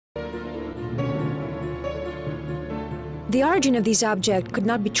The origin of this object could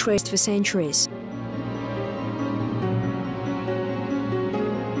not be traced for centuries.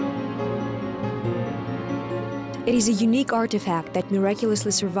 It is a unique artifact that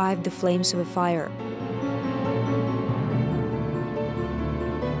miraculously survived the flames of a fire.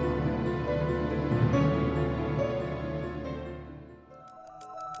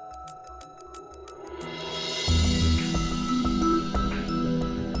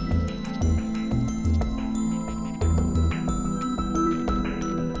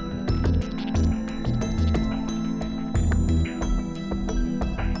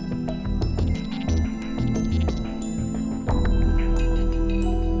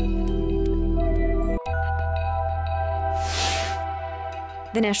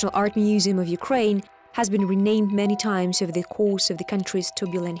 The National Art Museum of Ukraine has been renamed many times over the course of the country's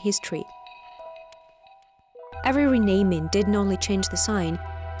turbulent history. Every renaming didn't only change the sign,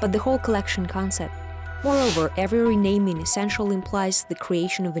 but the whole collection concept. Moreover, every renaming essentially implies the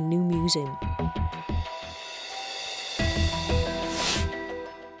creation of a new museum.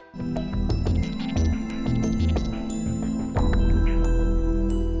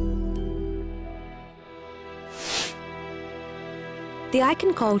 The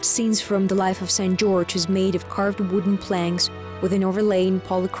icon called Scenes from the Life of St. George is made of carved wooden planks with an overlain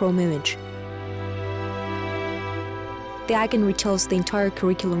polychrome image. The icon retells the entire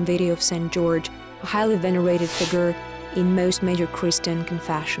curriculum vitae of St. George, a highly venerated figure in most major Christian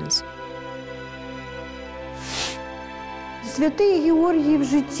confessions. Scenes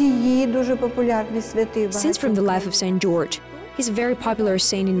from the Life of St. George. He's a very popular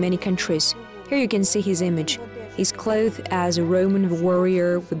saint in many countries. Here you can see his image. He's clothed as a Roman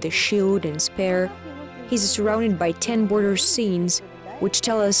warrior with the shield and spear. He's surrounded by 10 border scenes, which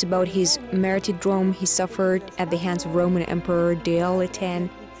tell us about his martyrdom he suffered at the hands of Roman Emperor Diocletian,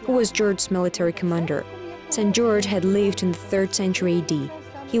 who was George's military commander. St. George had lived in the 3rd century AD.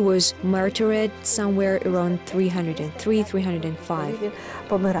 He was martyred somewhere around 303–305.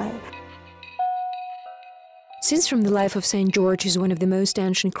 Scenes from the Life of St. George is one of the most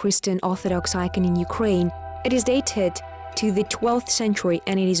ancient Christian Orthodox icons in Ukraine. It is dated to the 12th century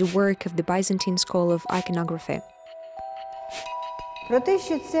and it is a work of the Byzantine school of iconography. We can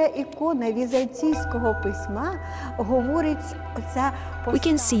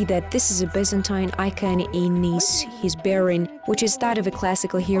see that this is a Byzantine icon in his bearing, which is that of a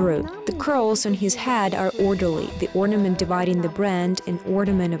classical hero. The curls on his head are orderly. The ornament dividing the brand, an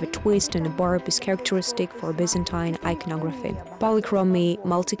ornament of a twist and a barb, is characteristic for Byzantine iconography. Polychromy,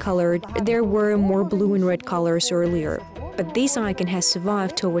 multicolored, there were more blue and red colors earlier. But this icon has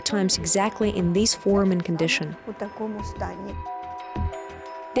survived over times exactly in this form and condition.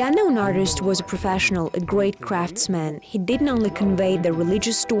 The unknown artist was a professional, a great craftsman. He didn't only convey the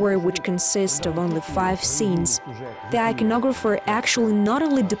religious story, which consists of only 5 scenes. The iconographer actually not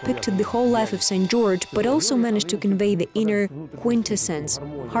only depicted the whole life of St. George, but also managed to convey the inner quintessence,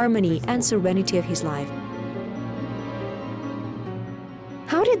 harmony and serenity of his life.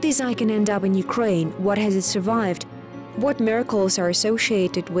 How did this icon end up in Ukraine? What has it survived? What miracles are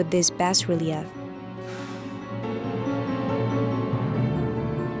associated with this bas-relief?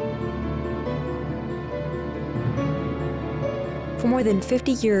 For more than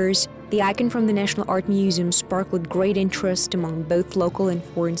 50 years, the icon from the National Art Museum sparked with great interest among both local and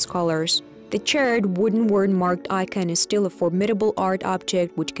foreign scholars. The charred wooden word-marked icon is still a formidable art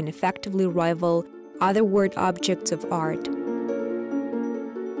object which can effectively rival other word objects of art.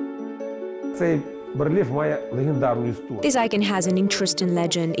 This icon has an interesting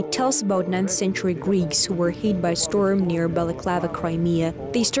legend. It tells about 9th century Greeks who were hit by a storm near Balaclava, Crimea.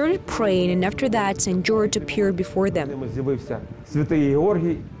 They started praying, and after that, St. George appeared before them. The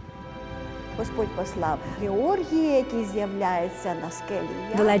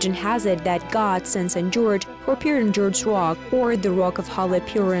legend has it that God sent St. George, who appeared on George's Rock, or the Rock of Holy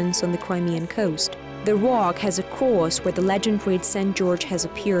Appearance on the Crimean coast. The rock has a cross where the legend reads St. George has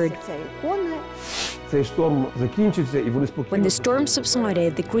appeared. When the storm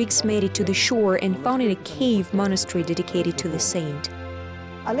subsided, the Greeks made it to the shore and found in a cave monastery dedicated to the saint.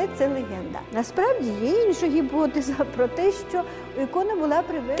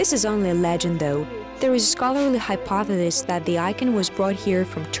 This is only a legend, though. There is a scholarly hypothesis that the icon was brought here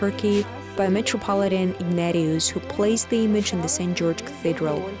from Turkey by Metropolitan Ignatius, who placed the image in the St. George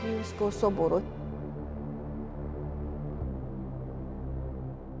Cathedral.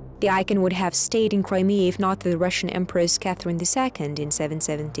 The icon would have stayed in Crimea if not the Russian Empress Catherine II. In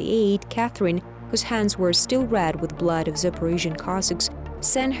 778, Catherine, whose hands were still red with blood of Zaporozhian Cossacks,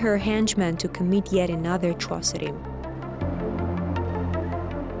 sent her henchmen to commit yet another atrocity.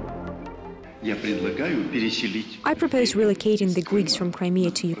 I propose relocating the Greeks from Crimea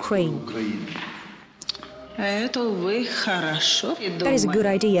to Ukraine. That is a good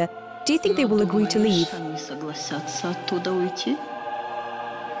idea. Do you think they will agree to leave?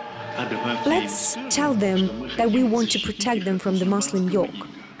 Let's tell them that we want to protect them from the Muslim yoke.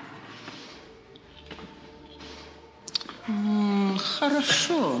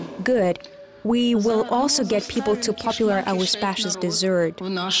 Good. We will also get people to popular our spacious desert.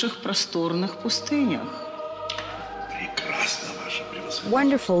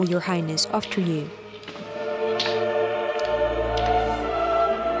 Wonderful, Your Highness. After you.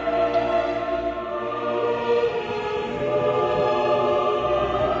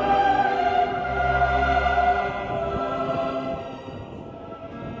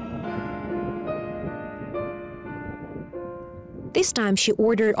 This time she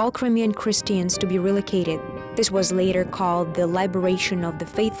ordered all Crimean Christians to be relocated. This was later called the liberation of the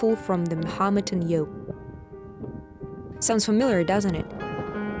faithful from the Mohammedan yoke. Sounds familiar, doesn't it?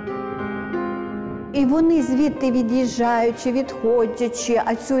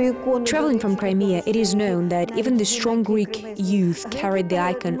 Traveling from Crimea, it is known that even the strong Greek youth carried the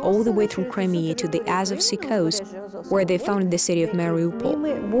icon all the way through Crimea to the Azov Sea coast, where they founded the city of Mariupol.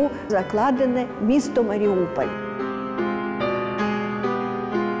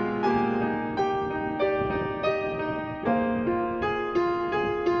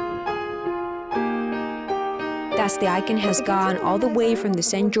 Thus, the icon has gone all the way from the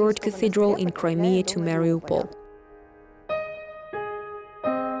St. George Cathedral in Crimea to Mariupol.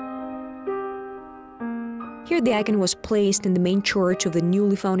 Here the icon was placed in the main church of the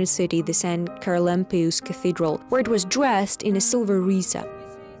newly founded city, the St. Charlampius Cathedral, where it was dressed in a silver risa.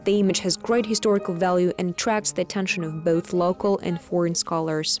 The image has great historical value and attracts the attention of both local and foreign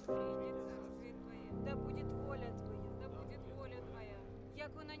scholars.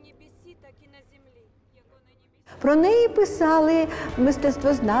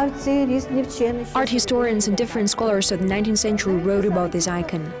 Art historians and different scholars of the 19th century wrote about this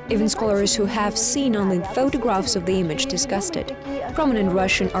icon. Even scholars who have seen only photographs of the image discussed it. Prominent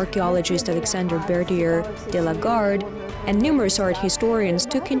Russian archaeologist Alexander Berthier de la Garde and numerous art historians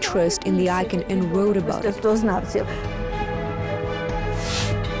took interest in the icon and wrote about it.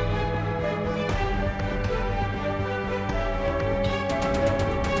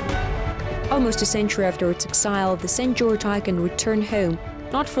 Almost a century after its exile, the St. George icon returned home,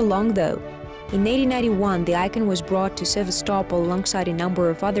 not for long though. In 1891, the icon was brought to Sevastopol alongside a number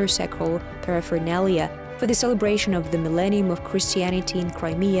of other sacral paraphernalia for the celebration of the millennium of Christianity in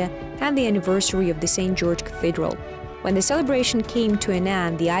Crimea and the anniversary of the St. George Cathedral. When the celebration came to an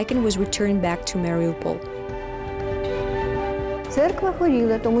end, the icon was returned back to Mariupol.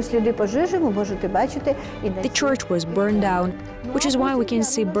 The church was burned down, which is why we can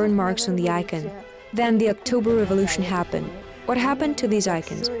see burn marks on the icon. Then the October Revolution happened. What happened to these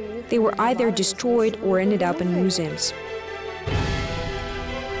icons? They were either destroyed or ended up in museums.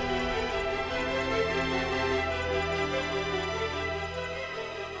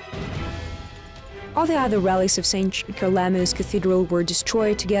 All the other relics of St. Charlampius Cathedral were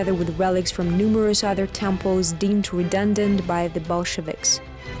destroyed together with relics from numerous other temples deemed redundant by the Bolsheviks.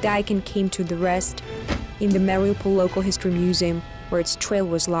 The icon came to the rest in the Mariupol Local History Museum, where its trail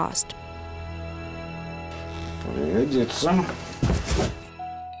was lost.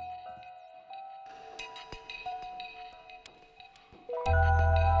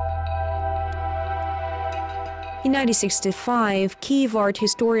 In 1965, Kiev art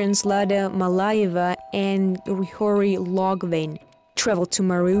historians Lada Malayeva and Grigory Logvin traveled to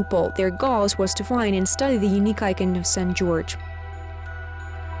Mariupol. Their goal was to find and study the unique icon of St. George.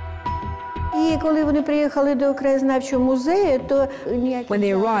 When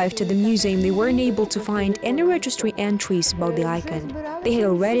they arrived at the museum, they weren't able to find any registry entries about the icon. They had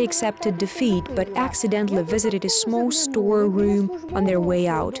already accepted defeat, but accidentally visited a small storeroom on their way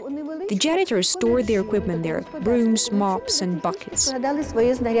out. The janitors stored their equipment there: brooms, mops, and buckets.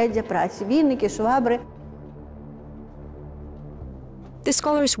 The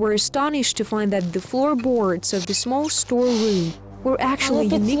scholars were astonished to find that the floorboards of the small storeroom were actually a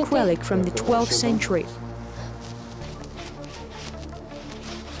unique relic from the 12th century.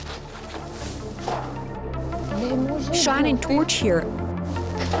 Shining torch here.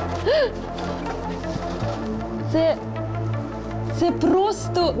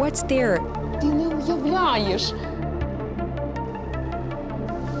 What's there?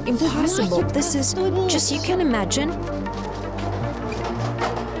 Impossible. This is just, you can imagine.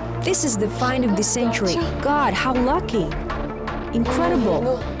 This is the find of the century. God, how lucky.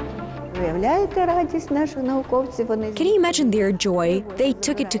 Incredible. уявляєте радість наших науковців? Can you imagine their joy? They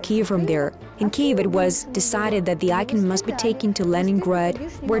took it to Kiev from there. In Kiev, it was decided that the icon must be taken to Leningrad,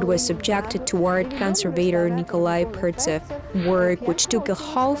 where it was subjected to art conservator Nikolai Pertsev, work which took a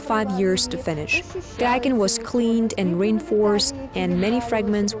whole 5 years to finish. The icon was cleaned and reinforced, and many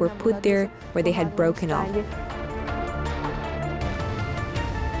fragments were put there where they had broken off.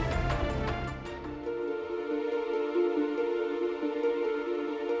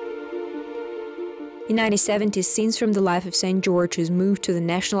 In 1970s, scenes from the life of St. George was moved to the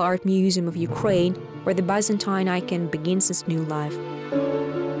National Art Museum of Ukraine, where the Byzantine icon begins its new life.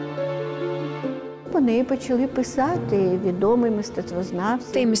 Вони почали писати, відомі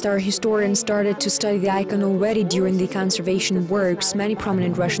мистецтвознавці. Famous art historians started to study the icon already during the conservation works, many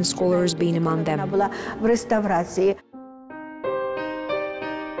prominent Russian scholars being among them. Вона була в реставрації.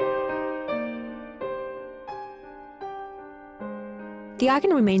 The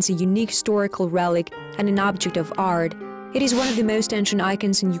icon remains a unique historical relic and an object of art. It is one of the most ancient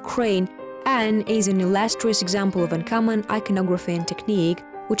icons in Ukraine and is an illustrious example of uncommon iconography and technique,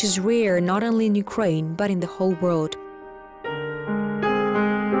 which is rare not only in Ukraine but in the whole world.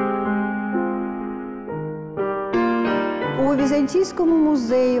 У Візантійському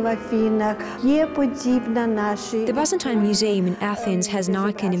музеї в Афінах є подібна нашій. The Byzantine Museum in Athens has an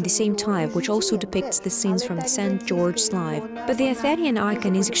icon of the same type, which also depicts the scenes from the St. George's life. But the Athenian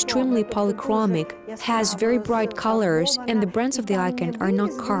icon is extremely polychromic, has very bright colors, and the brands of the icon are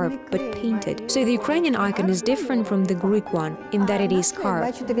not carved but painted. So the Ukrainian icon is different from the Greek one in that it is carved.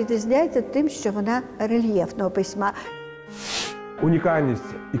 Бачите, відрізняється тим, що вона рельєфного письма. Унікальність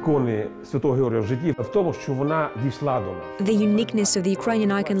ікони Святого Георгія в житті в тому, що вона дійшла до нас. The uniqueness of the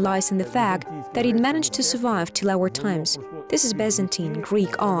Ukrainian icon lies in the fact that it managed to survive till our times. This is Byzantine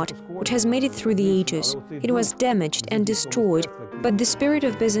Greek art, which has made it through the ages. It was damaged and destroyed, but the spirit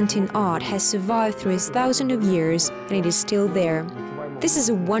of Byzantine art has survived through thousands of years, and it is still there. This is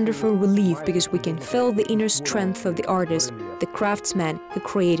a wonderful relief because we can feel the inner strength of the artist, the craftsman who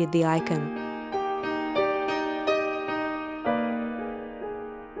created the icon.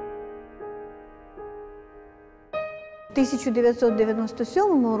 У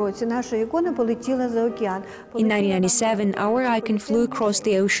 1997 році наша ікона полетіла за океан. In 1997, our icon flew across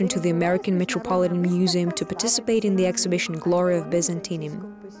the ocean to the American Metropolitan Museum to participate in the exhibition Glory of Byzantium.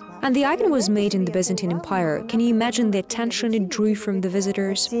 And the icon was made in the Byzantine Empire. Can you imagine the attention it drew from the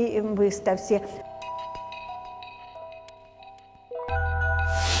visitors? Ці виставці.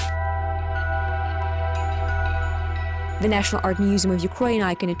 The National Art Museum of Ukraine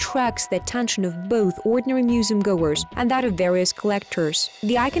icon attracts the attention of both ordinary museum goers and that of various collectors.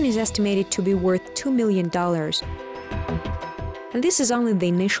 The icon is estimated to be worth $2 million. And this is only the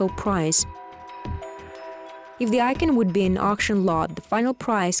initial price. If the icon would be an auction lot, the final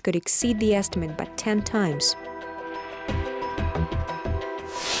price could exceed the estimate by 10 times.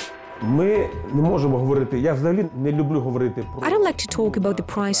 Ми не можемо говорити, я взагалі не люблю говорити про... I don't like to talk about the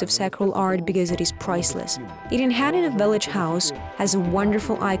price of sacral art because it is priceless. It inhabited a village house, has a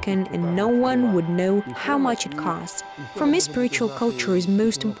wonderful icon, and no one would know how much it costs. For me, spiritual culture is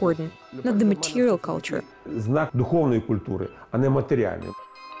most important, not the material culture. Знак духовної культури, а не матеріальний.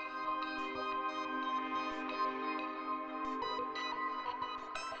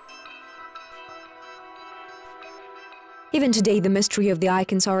 Even today, the mystery of the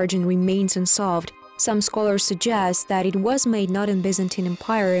icon's origin remains unsolved. Some scholars suggest that it was made not in Byzantine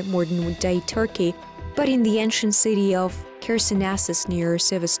Empire, modern-day Turkey, but in the ancient city of Chersonesus near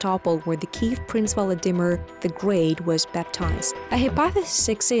Sevastopol, where the Kiev Prince Vladimir the Great was baptized. A hypothesis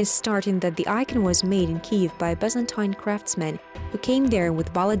exists starting that the icon was made in Kiev by a Byzantine craftsman who came there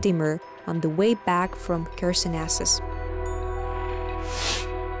with Vladimir on the way back from Chersonesus.